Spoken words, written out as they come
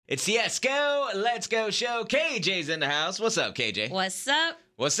It's the Yes Go, Let's Go show. KJ's in the house. What's up, KJ? What's up?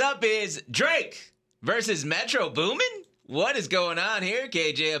 What's up is Drake versus Metro Boomin? What is going on here,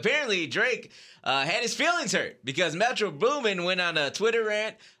 KJ? Apparently, Drake had his feelings hurt because Metro Boomin went on a Twitter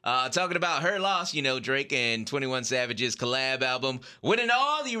rant talking about her loss. You know, Drake and 21 Savage's collab album, winning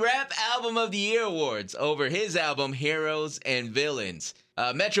all the Rap Album of the Year awards over his album, Heroes and Villains.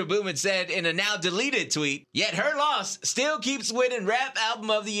 Metro Boomin said in a now deleted tweet, yet her loss still keeps winning Rap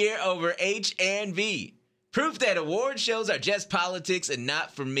Album of the Year over H and V. Proof that award shows are just politics and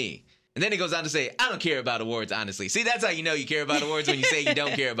not for me. And then he goes on to say, I don't care about awards, honestly. See, that's how you know you care about awards, when you say you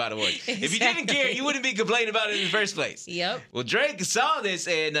don't care about awards. Exactly. If you didn't care, you wouldn't be complaining about it in the first place. Yep. Well, Drake saw this,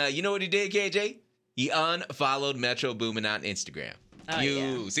 and you know what he did, KJ? He unfollowed Metro Boomin on Instagram.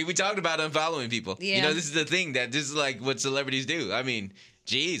 Yeah. See, we talked about unfollowing people. Yeah. You know, this is the thing, that this is like what celebrities do. I mean,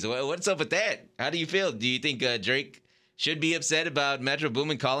 geez, what's up with that? How do you feel? Do you think Drake should be upset about Metro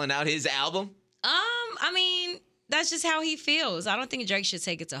Boomin calling out his album? I mean, that's just how he feels. I don't think Drake should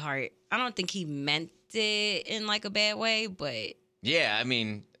take it to heart. I don't think he meant it in like a bad way, but yeah, I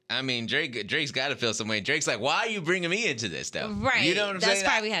mean, Drake's got to feel some way. Drake's like, why are you bringing me into this stuff? Right. You know what I'm saying? That's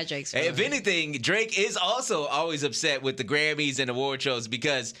probably how Drake's feeling. If anything, Drake is also always upset with the Grammys and award shows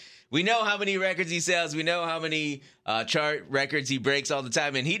because we know how many records he sells. We know how many chart records he breaks all the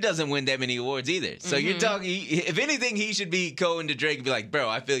time, and he doesn't win that many awards either. So you're talking, if anything, he should be going to Drake and be like, bro,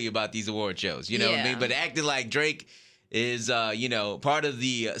 I feel you about these award shows. You know what I mean? But acting like Drake is, part of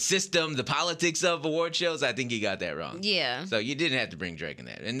the system, the politics of award shows, I think he got that wrong. Yeah. So you didn't have to bring Drake in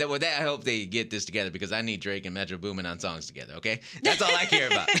that. And with that, I hope they get this together because I need Drake and Metro Boomin on songs together, okay? That's all I care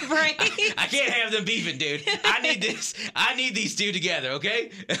about. Right. I can't have them beefing, dude. I need this. I need these two together,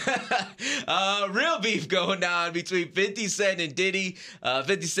 okay? Real beef going on between 50 Cent and Diddy.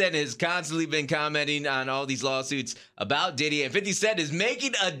 50 Cent has constantly been commenting on all these lawsuits about Diddy, and 50 Cent is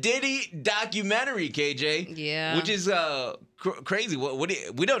making a Diddy documentary, KJ. Yeah. Which is crazy.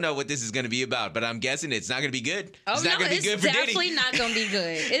 We don't know what this is going to be about, but I'm guessing it's not going to be good. Oh, it's not going to be good for Diddy. It's definitely not going to be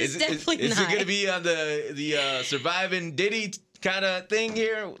good. It's definitely not. Is it going to be on the surviving Diddy kind of thing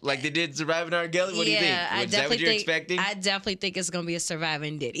here, like they did Surviving R. Kelly? What do you think? Is that what you're expecting? I definitely think it's going to be a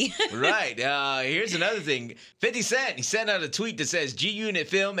surviving Diddy. Right. Here's another thing. 50 Cent, he sent out a tweet that says G-Unit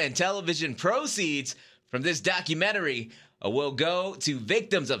Film and Television proceeds from this documentary will go to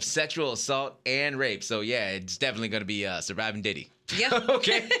victims of sexual assault and rape. So, yeah, it's definitely going to be Surviving Diddy. Yep.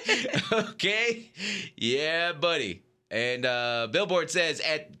 Okay. Okay. Yeah, buddy. And Billboard says,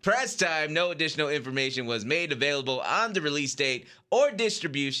 at press time, no additional information was made available on the release date or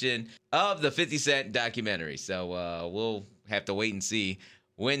distribution of the 50 Cent documentary. So we'll have to wait and see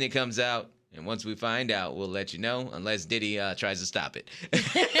when it comes out. And once we find out, we'll let you know, unless Diddy tries to stop it.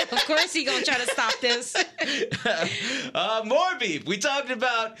 Of course he gonna try to stop this. More beef. We talked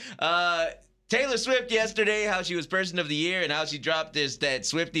about Taylor Swift yesterday, how she was Person of the Year, and how she dropped that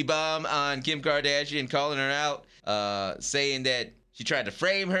Swiftie bomb on Kim Kardashian, calling her out, saying that she tried to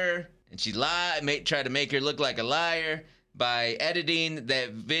frame her, and she lied, tried to make her look like a liar by editing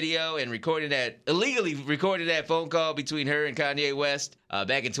that video and illegally recorded that phone call between her and Kanye West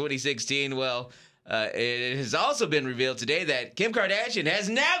back in 2016. Well, it has also been revealed today that Kim Kardashian has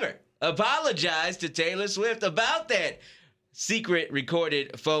never apologized to Taylor Swift about that secret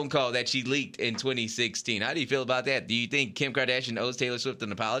recorded phone call that she leaked in 2016. How do you feel about that? Do you think Kim Kardashian owes Taylor Swift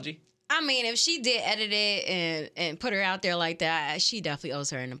an apology? I mean, if she did edit it and put her out there like that, she definitely owes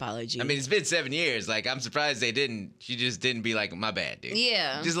her an apology. I mean, it's been 7 years. Like, I'm surprised she just didn't be like, my bad, dude.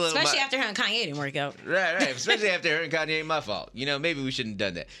 Yeah. Just a little especially after her and Kanye didn't work out. Right. Especially after her and Kanye, my fault. You know, maybe we shouldn't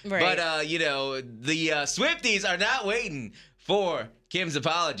have done that. Right. But, the Swifties are not waiting for Kim's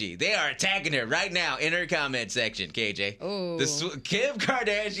apology. They are attacking her right now in her comment section, KJ. Ooh. Kim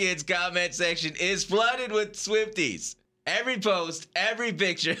Kardashian's comment section is flooded with Swifties. Every post, every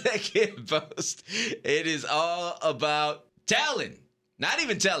picture that Kim posts, it is all about demanding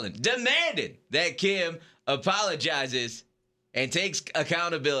that Kim apologizes and takes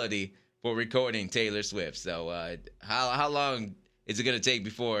accountability for recording Taylor Swift. So how long is it going to take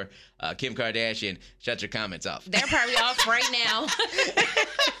before Kim Kardashian shuts her comments off? They're probably off right now.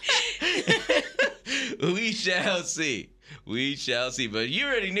 We shall see. We shall see. But you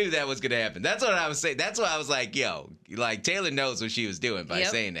already knew that was going to happen. That's what I was saying. That's why I was like, Taylor knows what she was doing by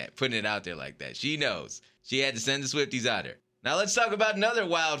saying that, putting it out there like that. She knows. She had to send the Swifties at her. Now let's talk about another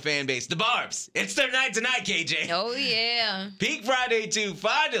wild fan base, the Barbs. It's their night tonight, KJ. Oh, yeah. Peak Friday 2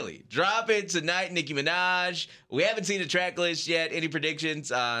 finally dropping tonight. Nicki Minaj. We haven't seen a track list yet. Any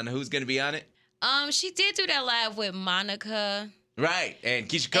predictions on who's going to be on it? She did do that live with Monica. Right, and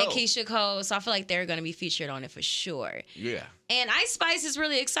Keisha Cole. And Keisha Cole. So I feel like they're going to be featured on it for sure. Yeah. And Ice Spice is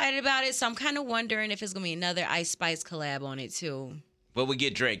really excited about it, so I'm kind of wondering if it's going to be another Ice Spice collab on it, too. But we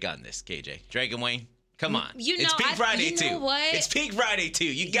get Drake on this, KJ. Drake and Wayne. Come on. It's Peak Friday, too. You know what? It's Peak Friday, too.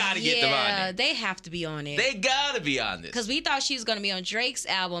 You got to get them on Yeah, it. they have to be on it. They got to be on this. Because we thought she was going to be on Drake's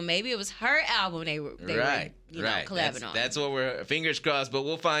album. Maybe it was her album they were collabing on. That's what we're, fingers crossed, but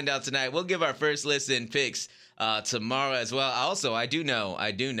we'll find out tonight. We'll give our first listen picks tomorrow as well. Also, I do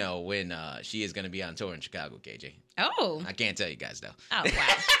know when she is going to be on tour in Chicago, KJ. Oh. I can't tell you guys, though. Oh,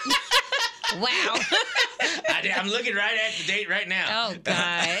 wow. Wow. I'm looking right at the date right now. Oh,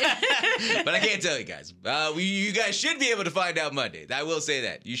 God. But I can't tell you guys. You guys should be able to find out Monday. I will say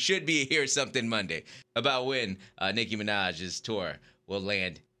that. You should be hear something Monday about when Nicki Minaj's tour will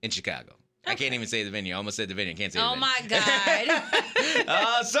land in Chicago. Okay. I can't even say the venue. I almost said the venue. I can't say the venue. Oh, my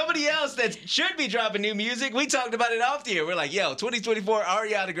God. Somebody else that should be dropping new music, we talked about it off the air. We're like, 2024,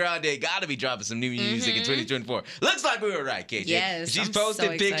 Ariana Grande got to be dropping some new music in 2024. Looks like we were right, KJ. Yes, She's I'm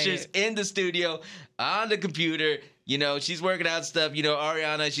posting so pictures excited. in the studio, on the computer. She's working out stuff.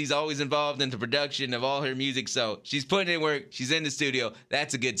 Ariana, she's always involved in the production of all her music, so she's putting in work. She's in the studio.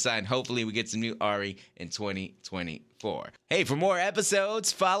 That's a good sign. Hopefully, we get some new Ari in 2024. Hey, for more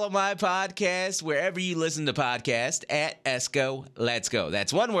episodes, follow my podcast wherever you listen to podcasts at Esco Let's Go.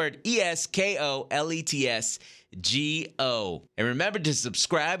 That's one word, ESKOLETSGO. And remember to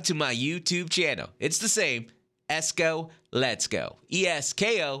subscribe to my YouTube channel. It's the same, Esco Let's Go.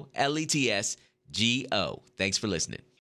 ESKOLETSGO. Thanks for listening.